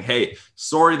email saying, hey,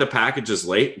 sorry the package is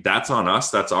late. That's on us.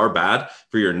 That's our bad.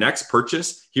 For your next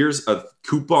purchase, here's a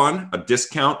coupon, a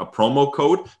discount, a promo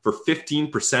code for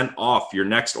 15% off your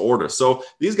next order. So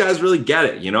these guys really get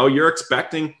it. You're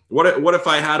expecting, what if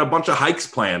I had a bunch of hikes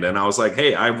planned and I was like,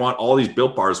 hey, I want all these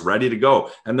Built Bars ready to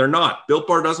go. And they're not. Built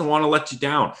Bar doesn't want to let you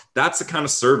down. That's the kind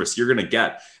of service you're going to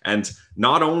get. And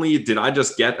not only did I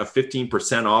just get a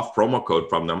 15% off promo code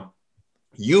from them,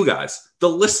 you guys, the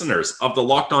listeners of the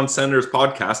Locked On Senators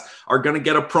podcast, are going to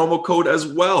get a promo code as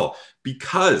well,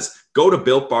 because go to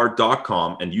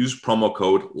BuiltBar.com and use promo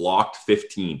code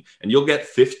LOCKED15 and you'll get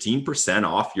 15%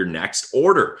 off your next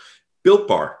order.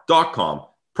 BuiltBar.com,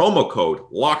 promo code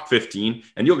LOCKED15,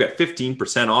 and you'll get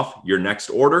 15% off your next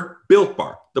order. Built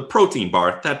Bar, the protein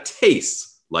bar that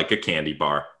tastes like a candy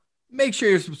bar. Make sure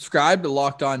you're subscribed to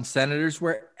Locked On Senators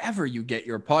wherever you get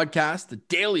your podcast, the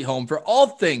daily home for all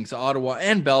things Ottawa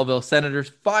and Belleville Senators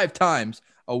 5 times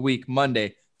a week,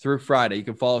 Monday through Friday. You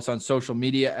can follow us on social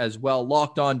media as well,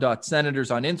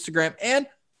 lockedon.senators on Instagram and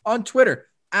on Twitter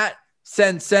at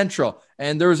Send Central.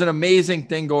 And there was an amazing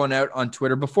thing going out on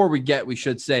Twitter before we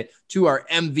should say, to our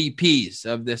MVPs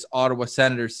of this Ottawa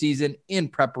Senators season in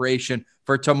preparation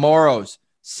for tomorrow's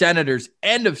Senators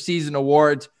end of season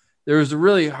awards. There was a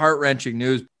really heart-wrenching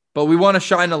news, but we want to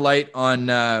shine a light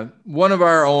on one of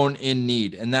our own in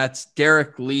need, and that's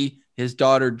Derek Lee. His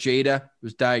daughter, Jada,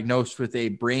 was diagnosed with a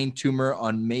brain tumor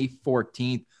on May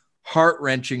 14th.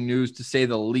 Heart-wrenching news, to say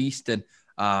the least. And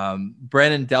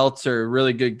Brennan Deltzer, a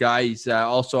really good guy. He's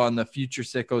also on the Future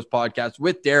Sickos podcast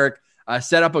with Derek,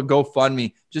 set up a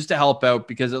GoFundMe just to help out,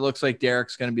 because it looks like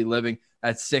Derek's going to be living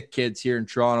at Sick Kids here in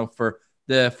Toronto for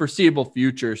the foreseeable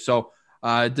future. So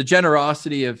the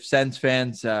generosity of Sens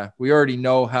fans, we already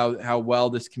know how well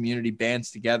this community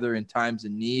bands together in times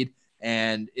of need,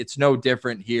 and it's no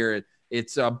different here.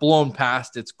 It's blown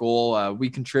past its goal.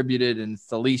 We contributed, and it's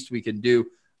the least we can do.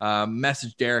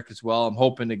 Message Derek as well. I'm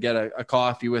hoping to get a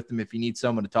coffee with him if you need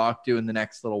someone to talk to in the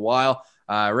next little while.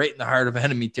 Right in the heart of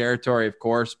enemy territory, of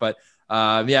course. But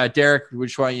Derek, we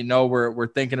just want you to know we're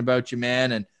thinking about you,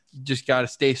 man, and you just got to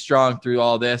stay strong through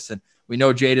all this. And we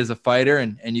know Jada's a fighter,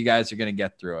 and you guys are going to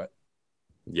get through it.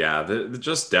 Yeah,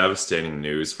 just devastating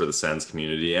news for the Sens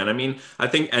community. And I mean, I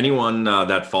think anyone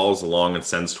that follows along on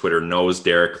Sens Twitter knows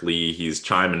Derek Lee. He's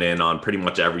chiming in on pretty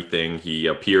much everything. He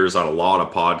appears on a lot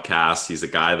of podcasts. He's a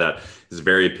guy that is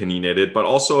very opinionated, but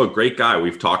also a great guy.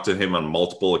 We've talked to him on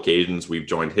multiple occasions. We've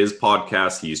joined his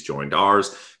podcast. He's joined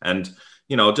ours. And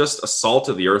just a salt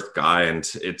of the earth guy. And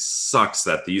it sucks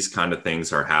that these kind of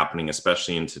things are happening,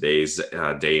 especially in today's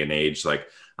day and age. Like,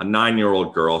 a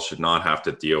 9-year-old girl should not have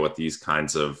to deal with these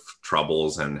kinds of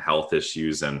troubles and health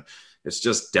issues. And it's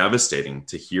just devastating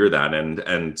to hear that.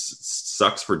 And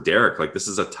sucks for Derek. Like, this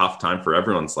is a tough time for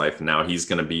everyone's life. And now he's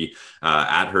going to be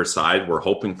at her side. We're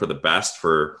hoping for the best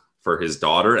for his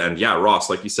daughter. And yeah, Ross,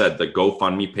 like you said, the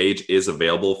GoFundMe page is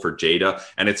available for Jada,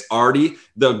 and it's already,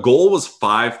 the goal was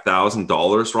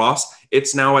 $5,000, Ross.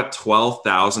 It's now at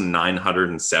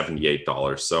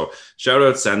 $12,978. So shout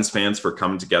out Sens fans for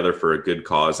coming together for a good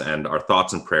cause. And our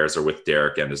thoughts and prayers are with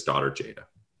Derek and his daughter, Jada.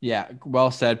 Yeah, well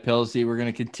said, Pilsy. We're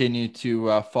going to continue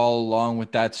to follow along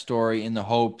with that story in the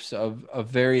hopes of a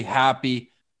very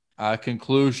happy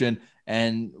conclusion.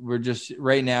 And we're just,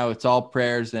 right now, it's all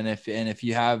prayers. And if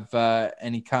you have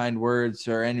any kind words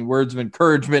or any words of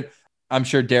encouragement, I'm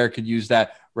sure Derek could use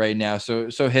that right now. So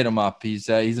hit him up. He's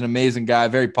an amazing guy,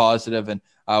 very positive, and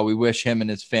we wish him and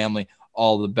his family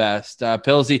all the best.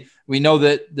 Pilsy, we know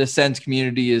that the Sens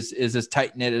community is as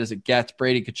tight-knit as it gets.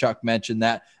 Brady Tkachuk mentioned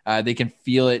that. They can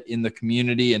feel it in the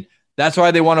community, and that's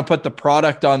why they want to put the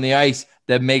product on the ice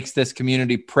that makes this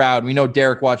community proud. We know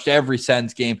Derek watched every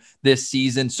Sens game this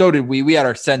season. So did we. We had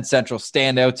our Sens Central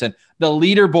standouts, and the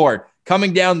leaderboard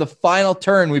coming down the final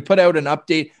turn. We put out an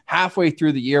update halfway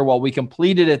through the year while we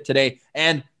completed it today,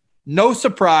 and no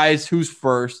surprise who's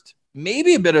first,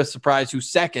 maybe a bit of a surprise who's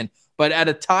second, but at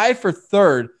a tie for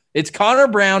third, It's Connor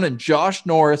Brown and Josh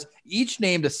Norris, each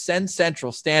named a Send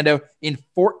Central standout in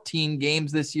 14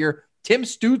 games this year. Tim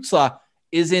Stützle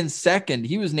is in second.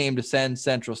 He was named a Send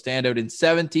Central standout in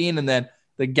 17, and then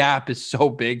the gap is so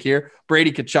big here.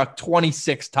 Brady Tkachuk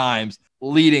 26 times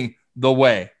leading the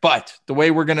way. But the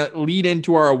way we're going to lead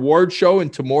into our award show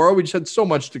and tomorrow, we just had so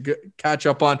much to catch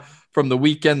up on from the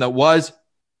weekend that was,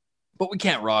 but we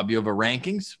can't rob you of a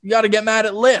rankings. You got to get mad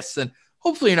at lists, and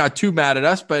hopefully you're not too mad at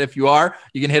us, but if you are,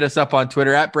 you can hit us up on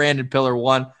Twitter at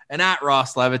BrandonPillar1 and at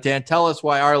Ross Levitan. Tell us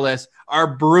why our lists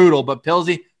are brutal. But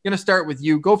Pilsy, going to start with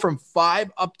you. Go from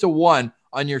 5 up to 1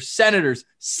 on your Senators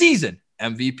season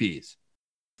MVPs.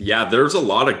 Yeah, there's a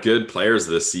lot of good players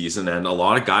this season, and a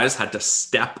lot of guys had to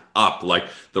step up. Like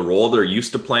the role they're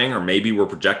used to playing or maybe were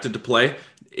projected to play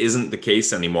isn't the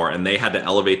case anymore, and they had to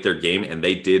elevate their game, and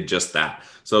they did just that.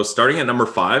 So starting at number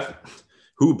 5,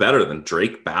 who better than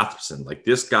Drake Batherson? Like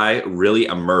this guy really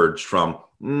emerged from,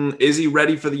 is he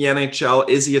ready for the NHL?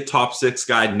 Is he a top 6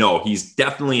 guy? No, he's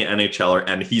definitely an NHLer,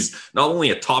 and he's not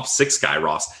only a top 6 guy,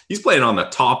 Ross, he's playing on the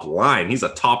top line. He's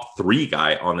a top 3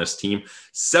 guy on this team.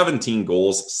 17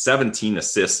 goals, 17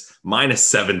 assists, minus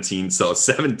 17. So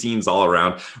 17's all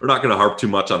around. We're not going to harp too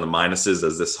much on the minuses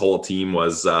as this whole team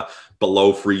was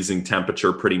below freezing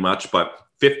temperature pretty much, but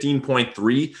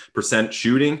 15.3%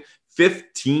 shooting,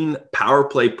 15 power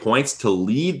play points to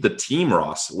lead the team,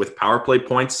 Ross, with power play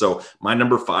points. So my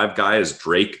number 5 guy is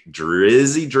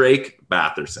Drizzy Drake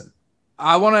Batherson.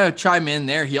 I want to chime in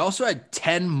there. He also had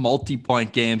 10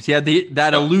 multi-point games. He had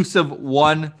that elusive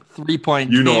 1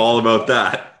 3-point game. You know all about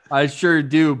that. I sure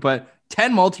do, but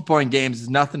 10 multi-point games is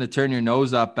nothing to turn your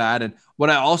nose up at. And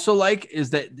what I also like is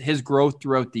that his growth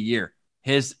throughout the year.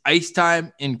 His ice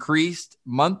time increased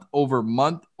month over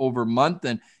month over month,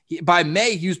 and by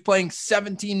May, he was playing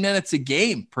 17 minutes a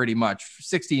game, pretty much,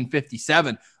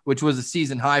 16:57, which was a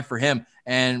season high for him.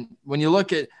 And when you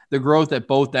look at the growth at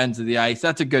both ends of the ice,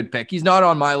 that's a good pick. He's not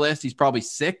on my list. He's probably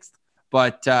 6th,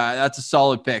 but that's a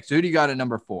solid pick. So who do you got at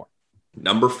number 4?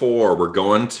 Number 4, we're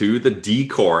going to the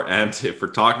D-Corps. And if we're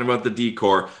talking about the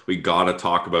D-Corps, we got to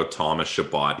talk about Thomas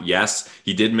Chabot. Yes,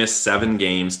 he did miss 7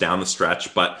 games down the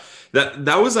stretch, but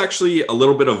that was actually a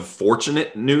little bit of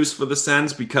fortunate news for the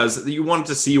Sens because you wanted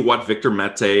to see what Victor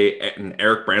Mete and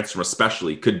Eric Branstrom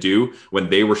especially could do when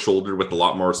they were shouldered with a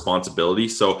lot more responsibility.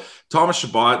 So Thomas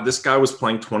Chabot, this guy was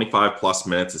playing 25 plus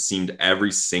minutes, it seemed,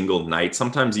 every single night,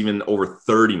 sometimes even over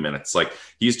 30 minutes. Like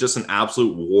he's just an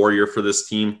absolute warrior for this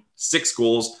team. 6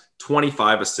 goals,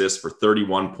 25 assists for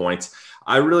 31 points.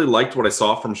 I really liked what I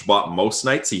saw from Chabot most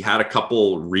nights. He had a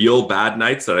couple real bad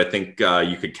nights that I think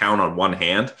you could count on one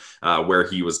hand where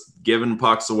he was giving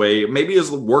pucks away. Maybe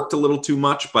he's worked a little too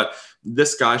much, but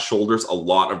this guy shoulders a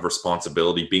lot of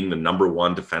responsibility being the number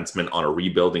 1 defenseman on a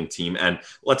rebuilding team. And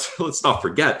let's not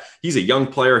forget, he's a young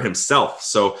player himself.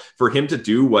 So for him to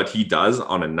do what he does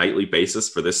on a nightly basis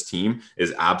for this team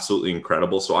is absolutely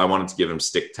incredible. So I wanted to give him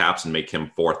stick taps and make him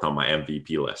 4th on my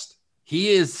MVP list.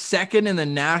 He is 2nd in the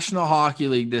National Hockey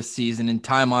League this season in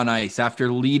time on ice after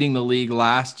leading the league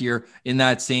last year in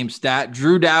that same stat.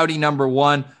 Drew Doughty, number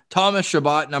 1, Thomas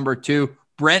Chabot, number 2,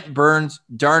 Brent Burns,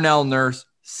 Darnell Nurse,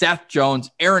 Seth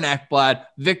Jones, Aaron Ekblad,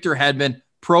 Victor Hedman,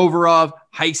 Provorov,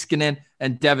 Heiskanen,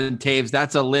 and Devin Taves.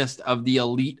 That's a list of the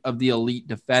elite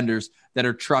defenders that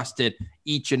are trusted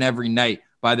each and every night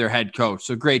by their head coach.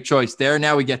 So great choice there.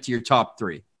 Now we get to your top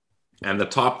 3. And the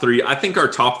top 3, I think our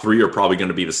top 3 are probably going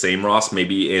to be the same, Ross,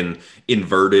 maybe in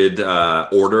inverted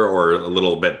order or a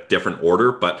little bit different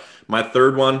order. But my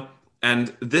 3rd one,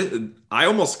 and I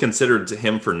almost considered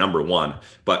him for number 1,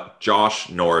 but Josh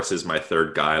Norris is my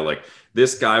 3rd guy. Like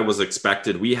this guy was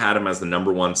expected. We had him as the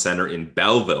number 1 center in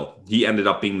Belleville. He ended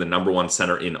up being the number 1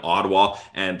 center in Ottawa,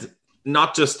 and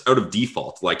not just out of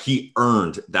default, like he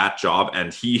earned that job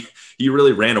and he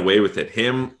really ran away with it.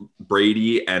 Him,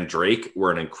 Brady, and Drake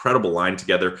were an incredible line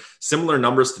together. Similar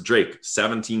numbers to Drake,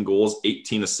 17 goals,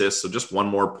 18 assists. So just 1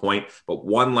 more point, but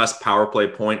 1 less power play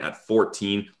point at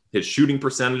 14. His shooting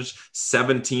percentage,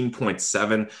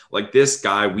 17.7. Like this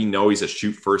guy, we know he's a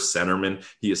shoot first centerman.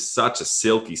 He is such a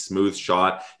silky smooth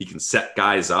shot. He can set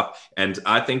guys up. And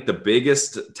I think the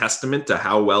biggest testament to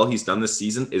how well he's done this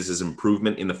season is his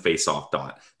improvement in the faceoff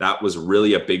dot. That was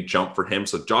really a big jump for him.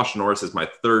 So Josh Norris is my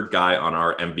 3rd guy on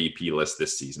our MVP list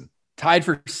this season. Tied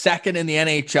for 2nd in the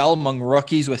NHL among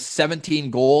rookies with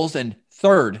 17 goals and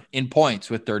 3rd in points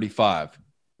with 35.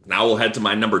 now we'll head to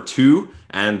my number 2.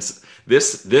 And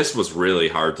this was really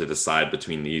hard to decide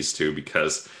between these two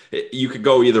because you could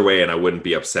go either way and I wouldn't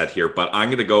be upset here. But I'm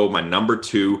going to go, my number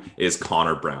 2 is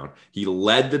Connor Brown. He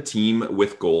led the team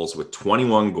with goals, with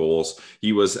 21 goals.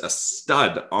 He was a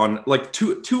stud on like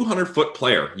 200-foot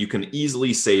player. You can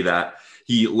easily say that.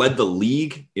 He led the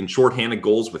league in shorthanded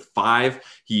goals with 5.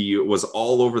 He was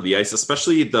all over the ice,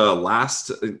 especially the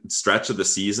last stretch of the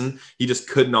season. He just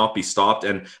could not be stopped.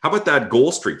 And how about that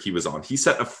goal streak he was on? He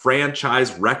set a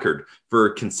franchise record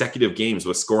for consecutive games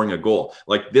with scoring a goal.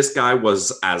 Like, this guy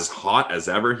was as hot as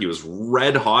ever. He was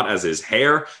red hot as his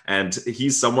hair. And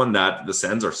he's someone that the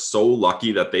Sens are so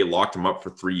lucky that they locked him up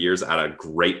for 3 years at a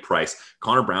great price.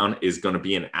 Connor Brown is going to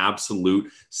be an absolute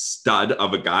stud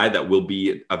of a guy that will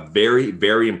be a very,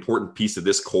 very important piece of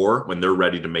this core when they're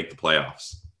ready to make the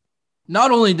playoffs.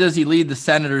 Not only does he lead the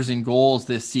Senators in goals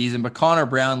this season, but Connor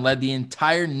Brown led the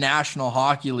entire National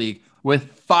Hockey League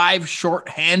with 5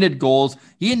 shorthanded goals.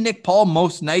 He and Nick Paul,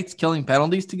 most nights killing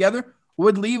penalties together,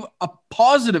 would leave a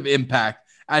positive impact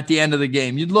at the end of the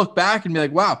game. You'd look back and be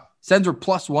like, wow, Sens were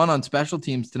 +1 on special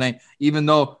teams tonight, even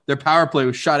though their power play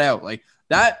was shut out. Like,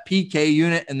 that PK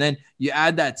unit, and then you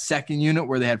add that second unit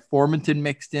where they had Formanton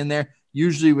mixed in there,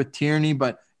 usually with Tierney,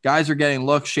 but guys are getting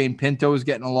looks. Shane Pinto is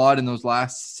getting a lot in those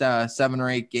last 7 or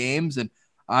 8 games. And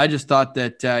I just thought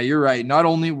that you're right. Not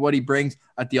only what he brings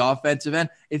at the offensive end,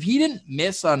 if he didn't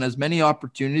miss on as many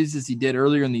opportunities as he did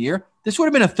earlier in the year, this would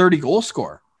have been a 30-goal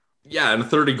scorer. Yeah, and a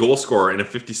 30-goal scorer in a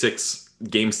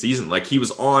 56-game season. Like, he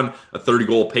was on a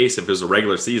 30-goal pace if it was a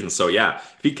regular season. So, yeah,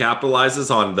 if he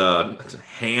capitalizes on the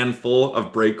handful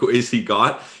of breakaways he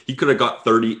got, he could have got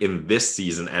 30 in this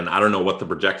season. And I don't know what the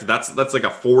projected. That's like a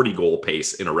 40-goal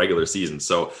pace in a regular season.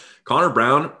 So, Connor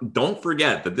Brown, don't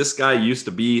forget that this guy used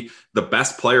to be the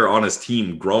best player on his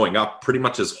team growing up pretty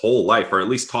much his whole life, or at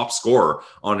least top scorer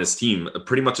on his team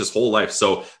pretty much his whole life.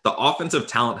 So the offensive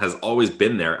talent has always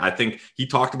been there. I think he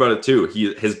talked about it too.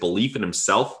 His belief in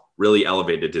himself really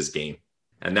elevated his game.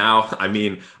 And now, I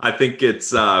mean, I think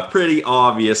it's pretty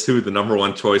obvious who the number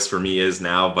 1 choice for me is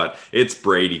now, but it's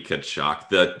Brady Tkachuk,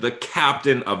 the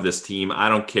captain of this team. I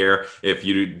don't care if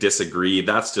you disagree.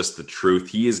 That's just the truth.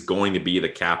 He is going to be the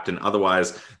captain.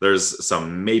 Otherwise, there's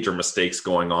some major mistakes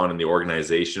going on in the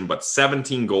organization, but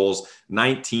 17 goals,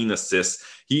 19 assists.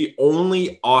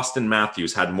 Austin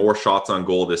Matthews had more shots on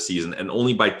goal this season, and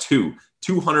only by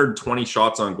 220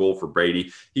 shots on goal for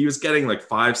Brady. He was getting like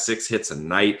 5-6 hits a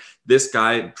night. This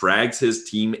guy drags his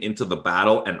team into the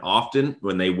battle, and often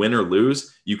when they win or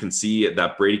lose, you can see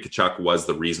that Brady Tkachuk was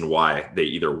the reason why they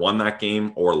either won that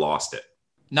game or lost it.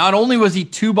 Not only was he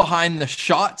 2 behind the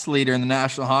shots leader in the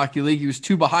National Hockey League, he was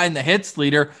 2 behind the hits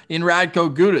leader in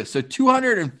Radko Gudas. So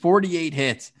 248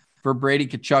 hits for Brady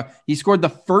Tkachuk. He scored the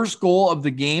first goal of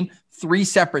the game 3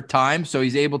 separate times, so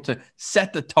he's able to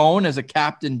set the tone as a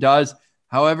captain does.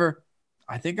 However,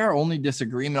 I think our only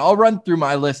disagreement, I'll run through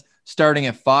my list starting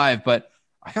at 5, but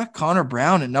I got Connor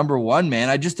Brown at number 1, man.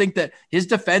 I just think that his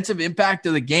defensive impact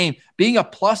of the game, being a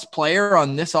plus player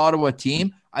on this Ottawa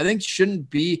team, I think shouldn't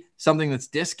be something that's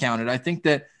discounted. I think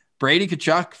that Brady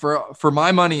Tkachuk, for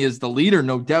my money, is the leader,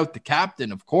 no doubt, the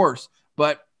captain, of course,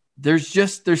 but there's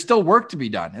still work to be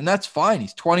done, and that's fine.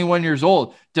 He's 21 years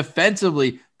old.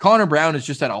 Defensively, Connor Brown is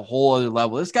just at a whole other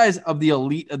level. This guy's of the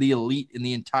elite in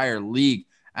the entire league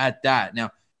at that. Now,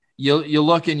 you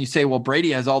look and you say, well,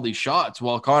 Brady has all these shots.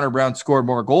 Well, Connor Brown scored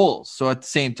more goals. So at the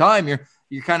same time,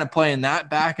 you're kind of playing that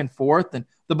back and forth. And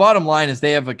the bottom line is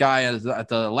they have a guy at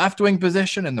the left wing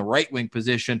position and the right wing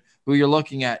position who you're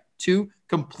looking at 2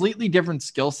 completely different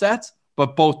skill sets,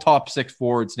 but both top 6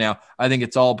 forwards now. I think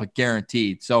it's all but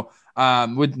guaranteed. So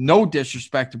with no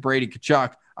disrespect to Brady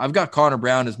Tkachuk, I've got Connor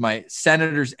Brown as my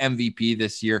Senators MVP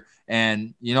this year.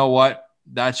 And you know what?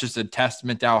 That's just a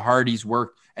testament to how hard he's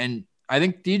worked. And I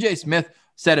think DJ Smith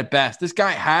said it best. This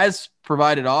guy has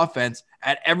provided offense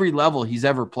at every level he's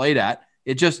ever played at.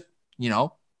 It just,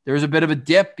 there's a bit of a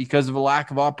dip because of a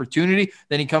lack of opportunity.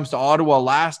 Then he comes to Ottawa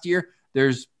last year.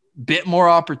 There's a bit more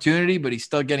opportunity, but he's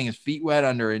still getting his feet wet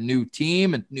under a new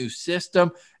team and new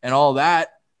system and all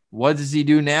that. What does he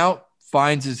do now?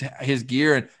 Finds his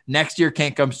gear, and next year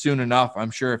can't come soon enough,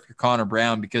 I'm sure, if you're Connor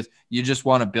Brown, because you just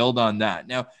want to build on that.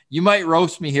 Now, you might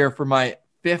roast me here for my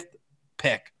 5th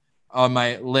pick on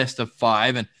my list of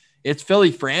 5, and it's Philly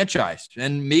franchise.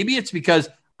 And maybe it's because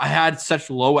I had such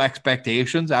low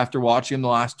expectations after watching him the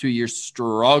last 2 years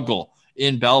struggle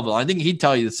in Belleville. I think he'd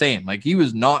tell you the same. Like, he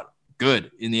was not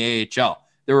good in the AHL.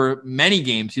 There were many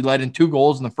games he let in 2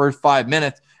 goals in the first 5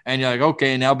 minutes, and you're like,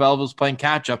 okay, now Belleville's playing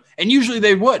catch-up. And usually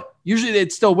they would. Usually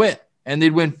they'd still win, and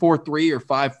they'd win 4-3 or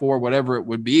 5-4, whatever it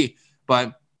would be.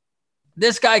 But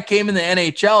This guy came in the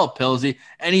NHL, Pilsy,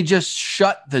 and he just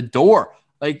shut the door.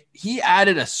 Like, he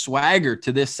added a swagger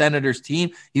to this Senators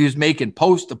team. He was making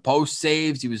post-to-post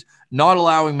saves. He was not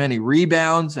allowing many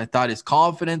rebounds. I thought his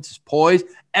confidence, his poise,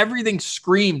 everything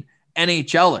screamed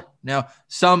NHLer. Now,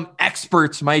 some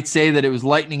experts might say that it was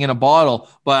lightning in a bottle,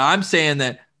 but I'm saying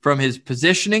that from his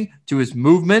positioning to his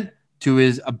movement to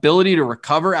his ability to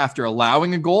recover after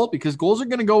allowing a goal, because goals are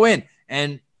going to go in,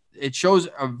 and it shows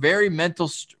a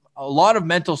lot of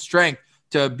mental strength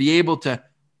to be able to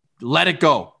let it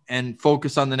go and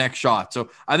focus on the next shot.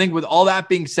 So I think with all that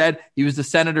being said, he was the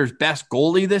Senators' best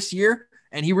goalie this year,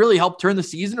 and he really helped turn the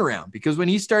season around, because when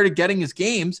he started getting his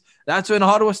games, that's when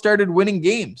Ottawa started winning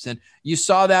games. And you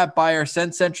saw that by our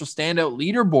Sens Central standout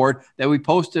leaderboard that we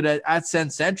posted at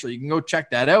Sens Central. You can go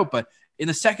check that out. But in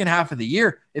the second half of the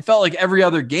year, it felt like every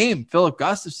other game, Philip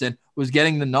Gustafsson was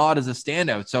getting the nod as a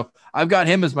standout. So I've got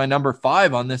him as my number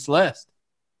 5 on this list.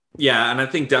 Yeah, and I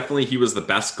think definitely he was the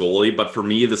best goalie, but for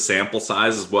me, the sample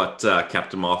size is what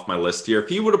kept him off my list here. If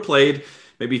he would have played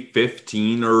maybe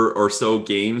 15 or so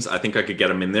games, I think I could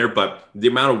get him in there, but the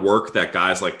amount of work that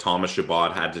guys like Thomas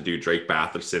Chabot had to do, Drake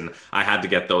Batherson, I had to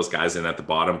get those guys in at the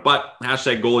bottom. But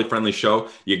hashtag goalie friendly show,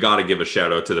 you got to give a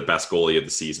shout out to the best goalie of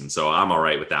the season, so I'm all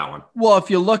right with that one. Well, if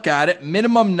you look at it,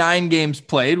 minimum 9 games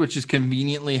played, which is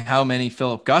conveniently how many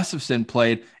Philip Gustafsson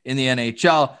played in the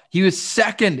NHL, he was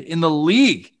second in the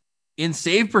league in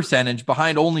save percentage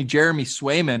behind only Jeremy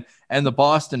Swayman and the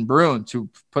Boston Bruins, who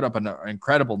put up an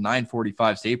incredible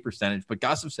 945 save percentage. But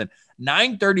Gustafsson,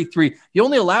 933. He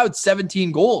only allowed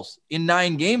 17 goals in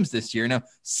 9 games this year. Now,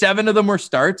 7 of them were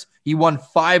starts. He won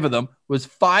 5 of them, was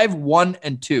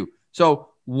 5-1-2. So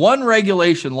 1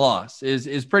 regulation loss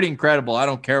is pretty incredible. I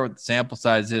don't care what the sample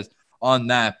size is on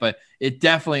that, but it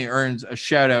definitely earns a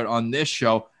shout out on this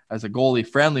show as a goalie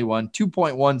friendly one.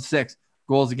 2.16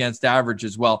 goals against average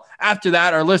as well. After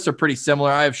that, our lists are pretty similar.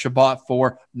 I have Chabot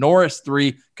 4, Norris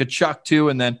 3, Tkachuk 2,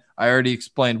 and then I already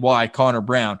explained why Connor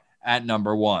Brown at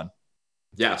number 1.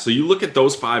 Yeah, so you look at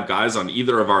those 5 guys on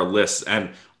either of our lists,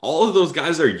 and all of those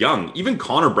guys are young. Even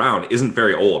Connor Brown isn't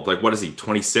very old. Like, what is he,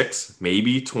 26?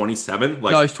 Maybe 27?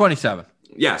 Like, no, he's 27.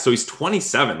 Yeah, so he's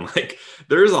 27. Like,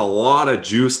 there's a lot of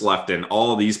juice left in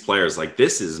all these players. Like,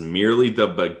 this is merely the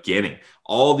beginning.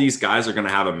 All these guys are going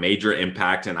to have a major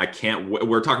impact, and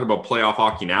we're talking about playoff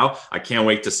hockey now. I can't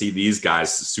wait to see these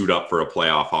guys suit up for a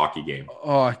playoff hockey game.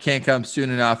 Oh, I can't come soon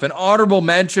enough. An honorable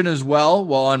mention as well.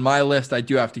 Well, on my list, I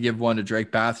do have to give one to Drake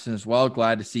Batherson as well.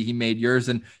 Glad to see he made yours.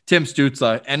 And Tim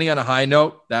Stützle, ending on a high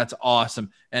note, that's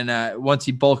awesome. And once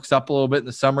he bulks up a little bit in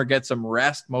the summer, get some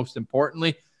rest, most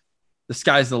importantly, the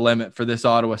sky's the limit for this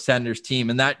Ottawa Senators team.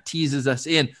 And that teases us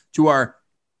in to our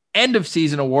end of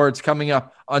season awards coming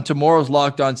up on tomorrow's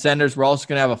Locked On Senators. We're also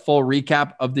going to have a full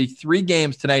recap of the 3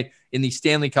 games tonight in the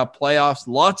Stanley Cup playoffs.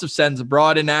 Lots of Sens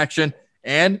abroad in action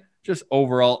and just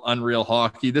overall unreal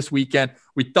hockey this weekend.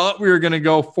 We thought we were going to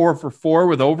go 4 for 4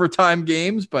 with overtime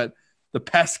games, but the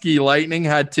pesky Lightning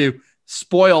had to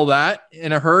spoil that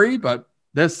in a hurry. But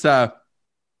this, if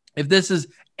this is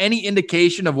any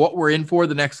indication of what we're in for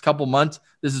the next couple months,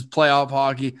 this is playoff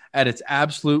hockey at its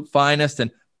absolute finest.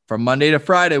 And from Monday to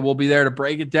Friday, we'll be there to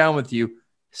break it down with you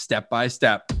step by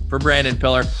step. For Brandon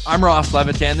Pillar, I'm Ross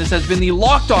Levitan. This has been the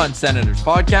Locked On Senators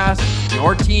podcast,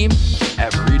 your team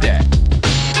every day.